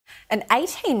An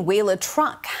 18-wheeler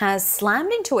truck has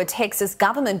slammed into a Texas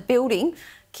government building,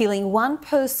 killing one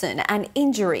person and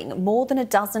injuring more than a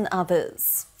dozen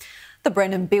others. The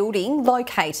Brenham building,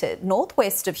 located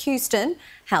northwest of Houston,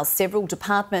 housed several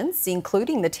departments,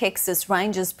 including the Texas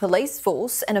Rangers Police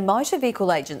Force and a motor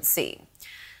vehicle agency.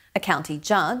 A county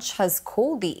judge has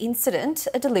called the incident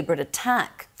a deliberate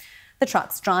attack. The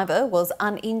truck's driver was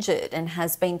uninjured and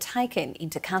has been taken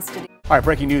into custody. All right,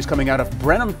 breaking news coming out of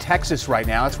Brenham, Texas right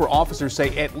now. That's where officers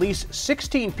say at least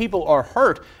 16 people are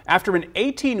hurt after an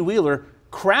 18-wheeler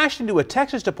crashed into a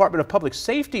Texas Department of Public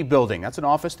Safety building. That's an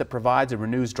office that provides and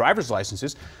renews driver's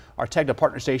licenses. Our TEGNA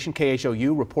partner station,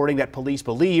 KHOU, reporting that police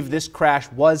believe this crash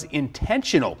was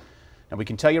intentional. And we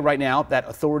can tell you right now that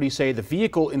authorities say the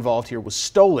vehicle involved here was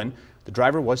stolen. The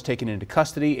driver was taken into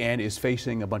custody and is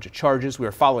facing a bunch of charges. We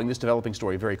are following this developing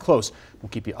story very close. We'll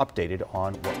keep you updated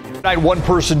on what we do. Tonight, one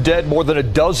person dead, more than a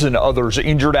dozen others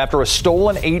injured after a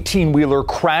stolen 18-wheeler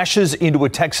crashes into a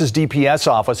Texas DPS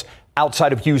office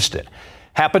outside of Houston.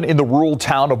 Happened in the rural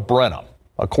town of Brenham.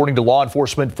 According to law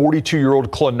enforcement,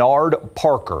 42-year-old Clenard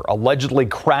Parker allegedly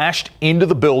crashed into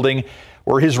the building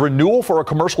where his renewal for a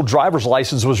commercial driver's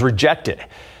license was rejected.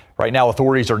 Right now,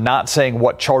 authorities are not saying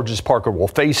what charges Parker will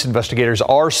face. Investigators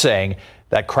are saying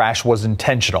that crash was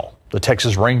intentional. The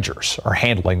Texas Rangers are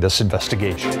handling this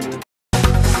investigation.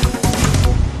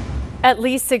 At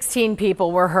least 16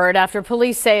 people were hurt after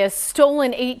police say a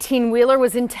stolen 18-wheeler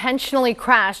was intentionally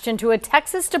crashed into a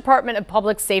Texas Department of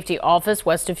Public Safety office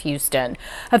west of Houston.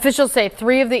 Officials say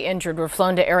 3 of the injured were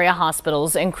flown to area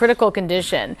hospitals in critical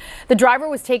condition. The driver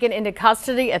was taken into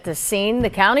custody at the scene.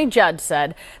 The county judge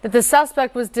said that the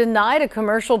suspect was denied a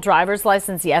commercial driver's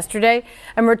license yesterday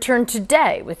and returned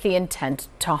today with the intent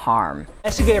to harm.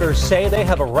 Investigators say they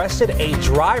have arrested a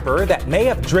driver that may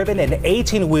have driven an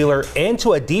 18-wheeler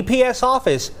into a DPS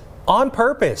office on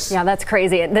purpose. Yeah, that's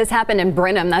crazy. This happened in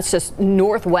Brenham. That's just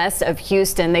northwest of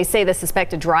Houston. They say the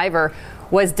suspected driver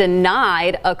was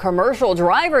denied a commercial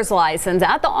driver's license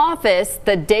at the office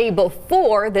the day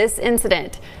before this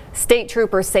incident. State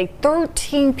troopers say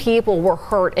 13 people were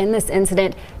hurt in this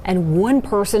incident and 1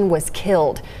 person was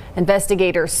killed.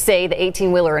 Investigators say the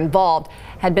 18-wheeler involved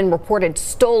had been reported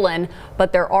stolen,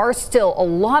 but there are still a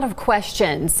lot of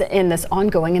questions in this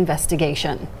ongoing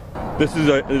investigation. This is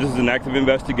an active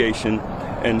investigation,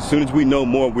 and as soon as we know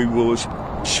more, we will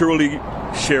surely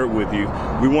share it with you.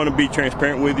 We want to be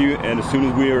transparent with you, and as soon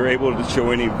as we are able to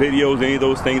show any videos, any of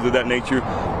those things of that nature,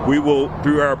 we will,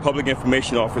 through our public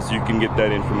information office, you can get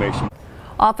that information.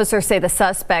 Officers say the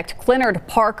suspect, Clenard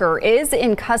Parker, is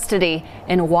in custody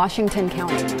in Washington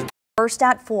County. First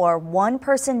at 4, 1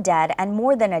 person dead and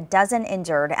more than a dozen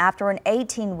injured after an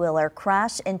 18-wheeler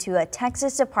crashed into a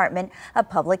Texas Department of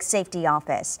Public Safety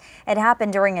office. It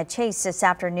happened during a chase this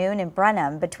afternoon in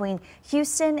Brenham between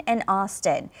Houston and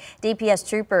Austin. DPS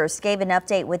troopers gave an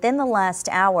update within the last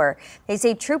hour. They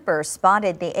say troopers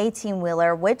spotted the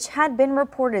 18-wheeler, which had been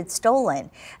reported stolen.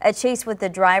 A chase with the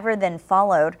driver then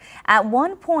followed. At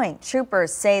one point,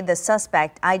 troopers say the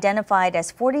suspect, identified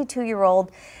as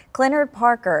 42-year-old Clenard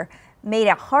Parker, made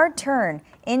a hard turn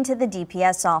into the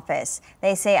DPS office.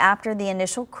 They say after the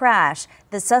initial crash,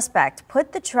 the suspect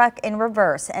put the truck in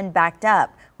reverse and backed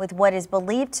up with what is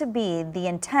believed to be the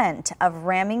intent of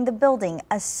ramming the building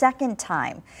a second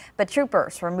time. But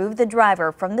troopers removed the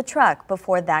driver from the truck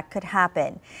before that could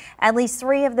happen. At least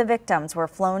 3 of the victims were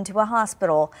flown to a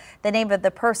hospital. The name of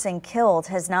the person killed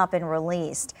has not been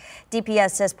released.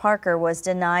 DPS says Parker was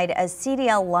denied a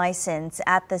CDL license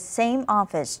at the same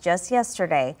office just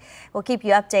yesterday. We'll keep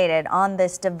you updated on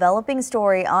this developing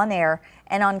story on air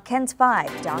and on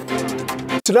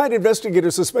KENS5.com. Tonight,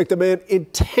 investigators suspect a man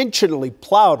intentionally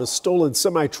plowed a stolen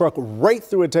semi-truck right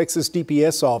through a Texas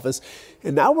DPS office,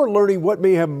 and now we're learning what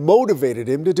may have motivated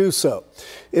him to do so.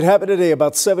 It happened today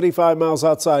about 75 miles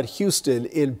outside Houston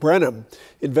in Brenham.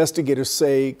 Investigators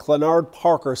say Clenard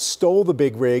Parker stole the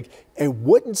big rig and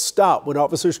wouldn't stop when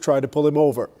officers tried to pull him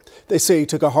over. They say he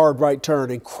took a hard right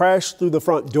turn and crashed through the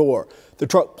front door. The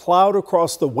truck plowed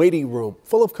across the waiting room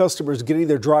full of customers getting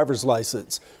their driver's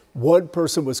license. 1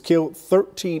 person was killed,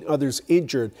 13 others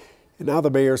injured. And now the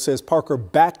mayor says Parker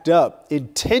backed up,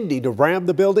 intending to ram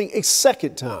the building a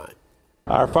second time.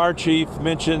 Our fire chief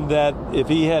mentioned that if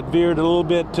he had veered a little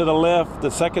bit to the left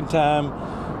the second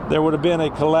time, there would have been a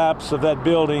collapse of that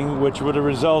building, which would have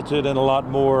resulted in a lot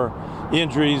more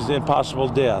injuries and possible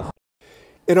death.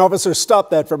 An officer stopped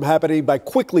that from happening by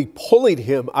quickly pulling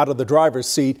him out of the driver's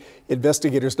seat.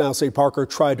 Investigators now say Parker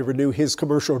tried to renew his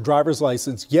commercial driver's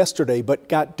license yesterday, but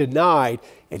got denied,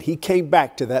 and he came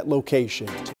back to that location.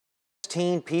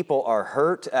 16 people are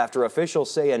hurt after officials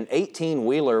say an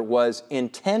 18-wheeler was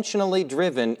intentionally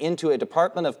driven into a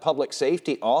Department of Public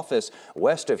Safety office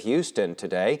west of Houston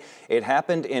today. It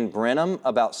happened in Brenham,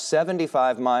 about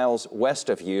 75 miles west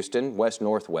of Houston,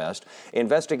 west-northwest.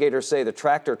 Investigators say the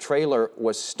tractor-trailer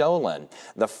was stolen.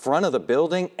 The front of the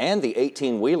building and the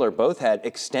 18-wheeler both had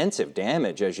extensive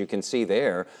damage, as you can see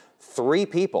there. 3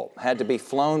 people had to be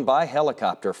flown by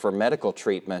helicopter for medical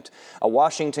treatment. A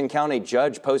Washington County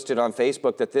judge posted on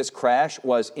Facebook that this crash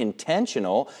was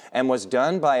intentional and was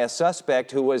done by a suspect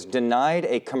who was denied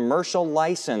a commercial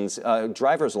license,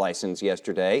 driver's license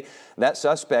yesterday. That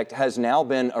suspect has now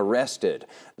been arrested.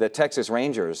 The Texas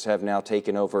Rangers have now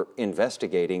taken over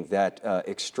investigating that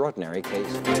extraordinary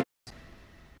case.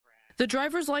 The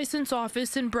driver's license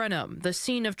office in Brenham, the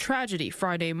scene of tragedy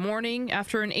Friday morning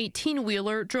after an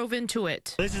 18-wheeler drove into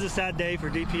it. This is a sad day for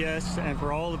DPS and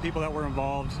for all the people that were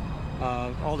involved,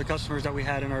 all the customers that we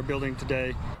had in our building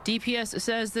today. DPS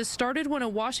says this started when a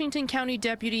Washington County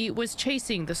deputy was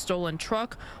chasing the stolen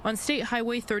truck on State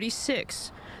Highway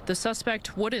 36. The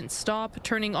suspect wouldn't stop,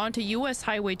 turning onto U.S.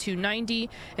 Highway 290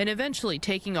 and eventually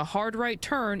taking a hard right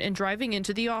turn and driving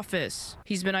into the office.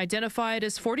 He's been identified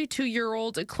as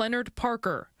 42-year-old Clenard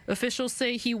Parker. Officials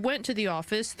say he went to the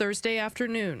office Thursday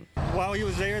afternoon. While he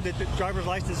was there, the driver's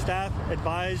license staff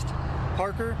advised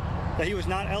Parker that he was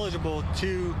not eligible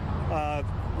to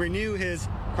renew his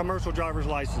commercial driver's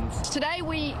license. Today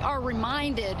we are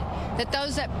reminded that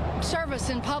those that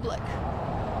service in public,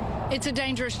 it's a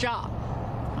dangerous job.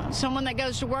 Someone that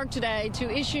goes to work today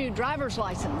to issue driver's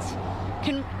license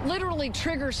can literally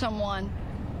trigger someone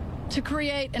to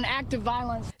create an act of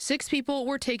violence. 6 people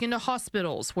were taken to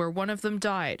hospitals where one of them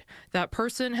died. That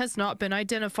person has not been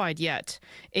identified yet.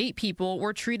 8 people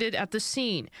were treated at the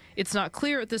scene. It's not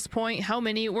clear at this point how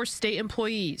many were state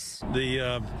employees.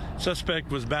 The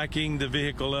suspect was backing the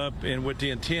vehicle up and with the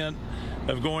intent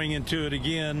of going into it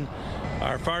again.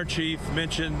 Our fire chief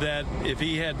mentioned that if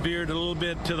he had veered a little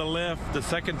bit to the left the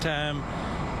second time,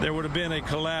 there would have been a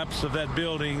collapse of that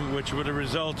building, which would have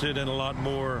resulted in a lot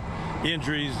more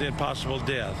injuries and possible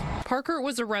death. Parker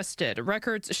was arrested.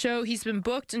 Records show he's been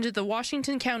booked into the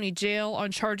Washington County Jail on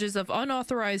charges of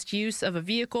unauthorized use of a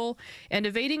vehicle and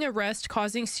evading arrest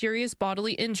causing serious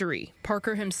bodily injury.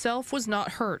 Parker himself was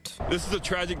not hurt. This is a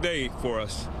tragic day for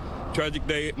us. Tragic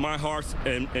day. My heart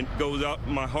and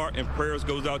prayers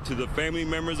goes out to the family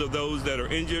members of those that are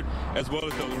injured, as well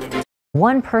as those that are.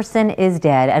 One person is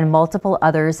dead and multiple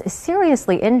others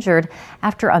seriously injured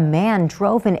after a man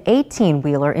drove an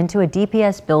 18-wheeler into a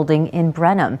DPS building in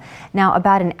Brenham. Now,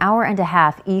 about an hour and a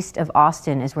half east of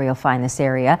Austin is where you'll find this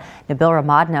area. Nabil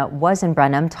Ramadna was in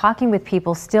Brenham talking with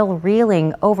people still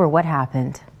reeling over what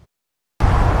happened.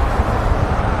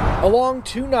 Along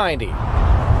 290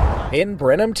 in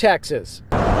Brenham, Texas.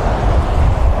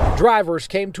 Drivers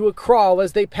came to a crawl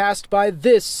as they passed by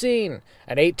this scene,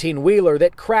 an 18-wheeler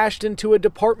that crashed into a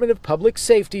Department of Public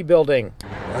Safety building.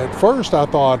 At first I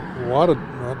thought, what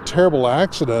a terrible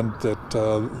accident,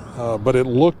 but it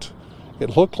looked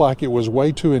like it was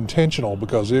way too intentional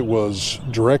because it was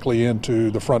directly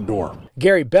into the front door.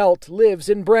 Gary Belt lives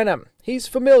in Brenham. He's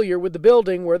familiar with the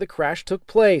building where the crash took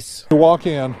place. You walk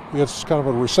in, it's kind of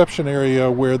a reception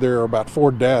area where there are about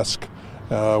 4 desks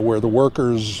where the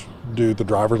workers do the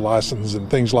driver's license and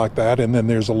things like that, and then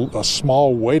there's a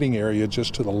small waiting area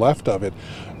just to the left of it,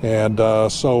 and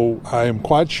so I am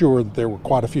quite sure that there were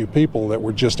quite a few people that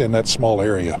were just in that small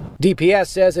area. DPS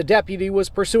says a deputy was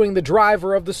pursuing the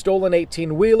driver of the stolen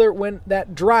 18-wheeler when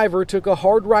that driver took a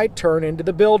hard right turn into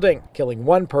the building, killing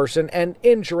 1 person and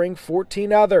injuring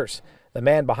 14 others. The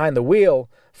man behind the wheel,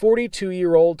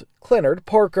 42-year-old Clenard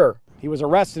Parker. He was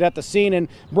arrested at the scene and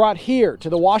brought here to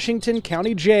the Washington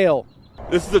County Jail.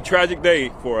 This is a tragic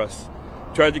day for us.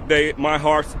 Tragic day. My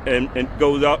heart and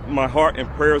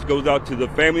prayers goes out to the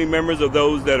family members of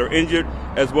those that are injured,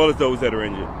 as well as those that are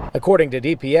injured. According to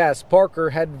DPS,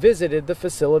 Parker had visited the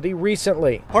facility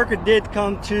recently. Parker did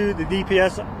come to the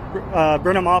DPS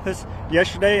Brenham office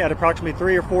yesterday at approximately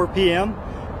 3 or 4 p.m.,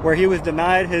 where he was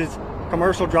denied his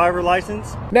commercial driver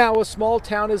license. Now a small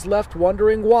town is left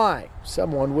wondering why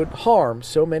someone would harm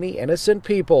so many innocent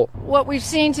people. What we've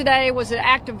seen today was an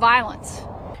act of violence.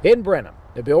 In Brenham,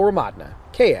 Nabil Ramadna,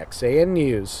 KXAN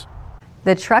News.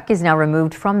 The truck is now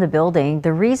removed from the building.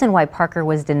 The reason why Parker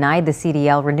was denied the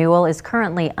CDL renewal is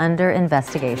currently under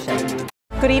investigation.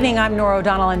 Good evening, I'm Nora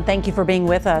O'Donnell, and thank you for being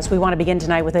with us. We want to begin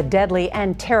tonight with a deadly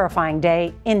and terrifying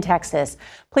day in Texas.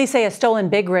 Police say a stolen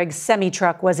big rig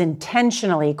semi-truck was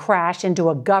intentionally crashed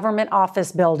into a government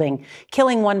office building,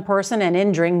 killing 1 person and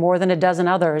injuring more than a dozen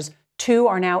others. 2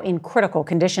 are now in critical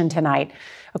condition tonight.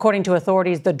 According to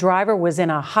authorities, the driver was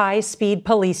in a high-speed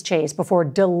police chase before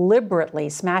deliberately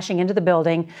smashing into the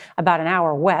building about an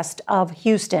hour west of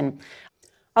Houston.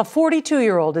 A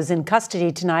 42-year-old is in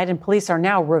custody tonight, and police are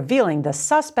now revealing the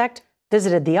suspect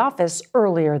visited the office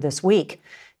earlier this week.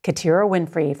 Katira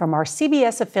Winfrey from our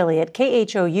CBS affiliate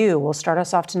KHOU will start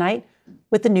us off tonight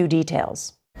with the new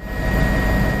details.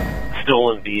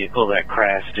 Stolen vehicle that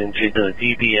crashed into the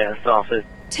DPS office.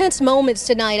 Tense moments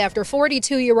tonight after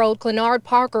 42-year-old Clenard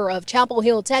Parker of Chapel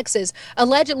Hill, Texas,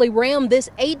 allegedly rammed this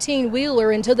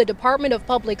 18-wheeler into the Department of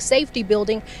Public Safety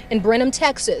building in Brenham,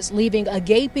 Texas, leaving a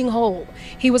gaping hole.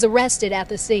 He was arrested at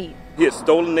the scene. He had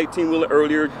stolen an 18-wheeler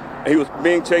earlier. He was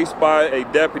being chased by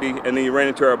a deputy, and then he ran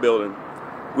into our building.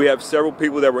 We have several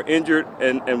people that were injured,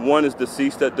 and one is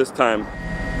deceased at this time.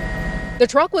 The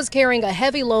truck was carrying a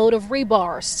heavy load of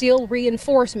rebar, steel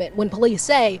reinforcement, when police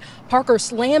say Parker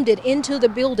slammed it into the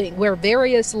building where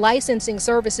various licensing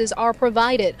services are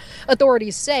provided.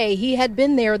 Authorities say he had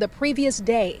been there the previous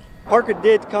day. Parker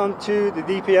did come to the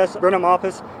DPS Brenham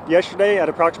office yesterday at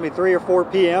approximately 3 or 4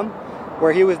 p.m.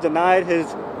 where he was denied his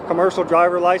commercial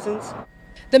driver license.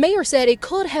 The mayor said it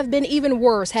could have been even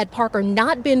worse had Parker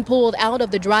not been pulled out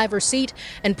of the driver's seat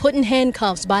and put in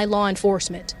handcuffs by law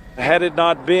enforcement. Had it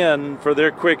not been for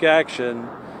their quick action,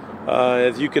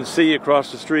 as you can see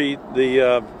across the street,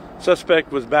 the suspect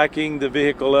was backing the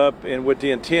vehicle up and with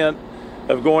the intent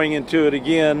of going into it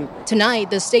again. Tonight,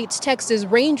 the state's Texas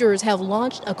Rangers have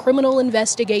launched a criminal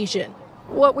investigation.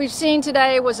 What we've seen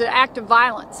today was an act of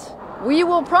violence. We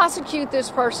will prosecute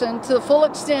this person to the full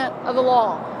extent of the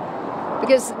law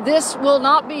because this will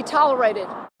not be tolerated.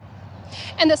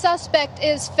 And the suspect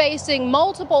is facing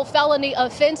multiple felony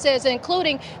offenses,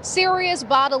 including serious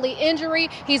bodily injury.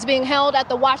 He's being held at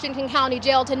the Washington County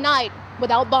Jail tonight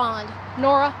without bond.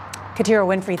 Nora? Katira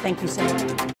Winfrey, thank you so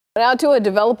much. Now to a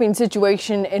developing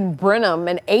situation in Brenham.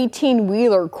 An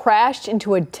 18-wheeler crashed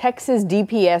into a Texas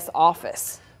DPS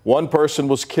office. One person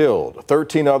was killed,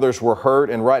 13 others were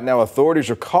hurt, and right now authorities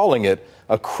are calling it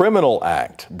a criminal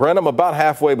act. Brenham, about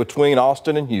halfway between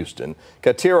Austin and Houston.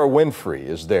 Katira Winfrey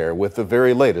is there with the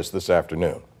very latest this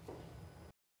afternoon.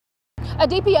 A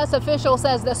DPS official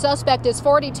says the suspect is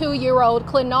 42-year-old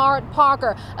Clenard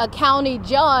Parker. A county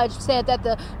judge said that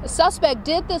the suspect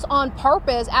did this on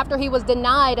purpose after he was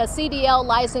denied a CDL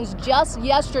license just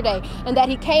yesterday, and that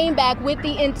he came back with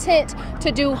the intent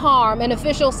to do harm. An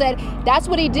official said that's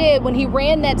what he did when he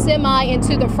ran that semi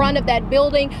into the front of that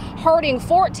building, hurting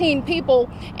 14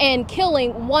 people and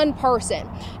killing one person.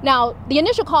 Now, the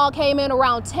initial call came in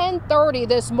around 10:30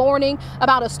 this morning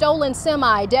about a stolen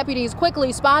semi. Deputies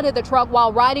quickly spotted the truck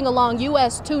while riding along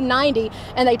US 290,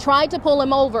 and they tried to pull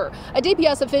him over. A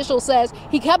DPS official says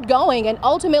he kept going and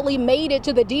ultimately made it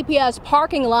to the DPS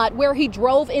parking lot where he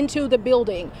drove into the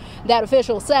building. That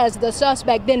official says the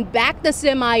suspect then backed the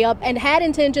semi up and had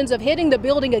intentions of hitting the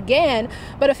building again,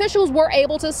 but officials were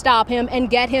able to stop him and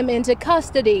get him into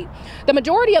custody. The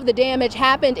majority of the damage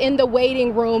happened in the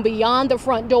waiting room beyond the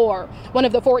front door. One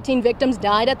of the 14 victims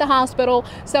died at the hospital.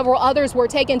 Several others were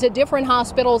taken to different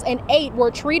hospitals, and 8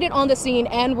 were treated on the scene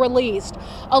and released.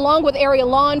 Along with area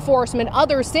law enforcement,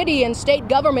 other city and state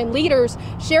government leaders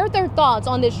shared their thoughts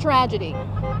on this tragedy.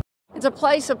 It's a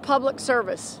place of public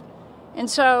service. And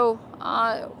so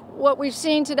what we've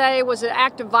seen today was an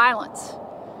act of violence.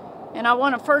 And I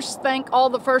want to first thank all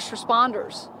the first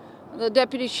responders, the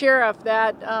deputy sheriff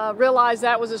that realized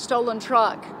that was a stolen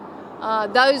truck,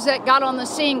 those that got on the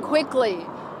scene quickly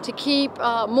to keep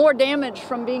more damage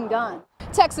from being done.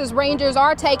 Texas Rangers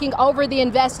are taking over the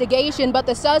investigation, but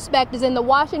the suspect is in the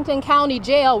Washington County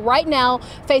Jail right now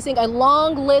facing a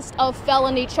long list of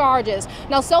felony charges.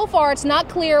 Now, so far, it's not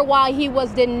clear why he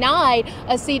was denied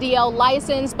a CDL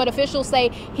license, but officials say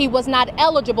he was not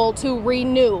eligible to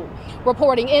renew.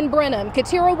 Reporting in Brenham,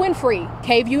 Katira Winfrey,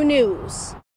 KVUE News.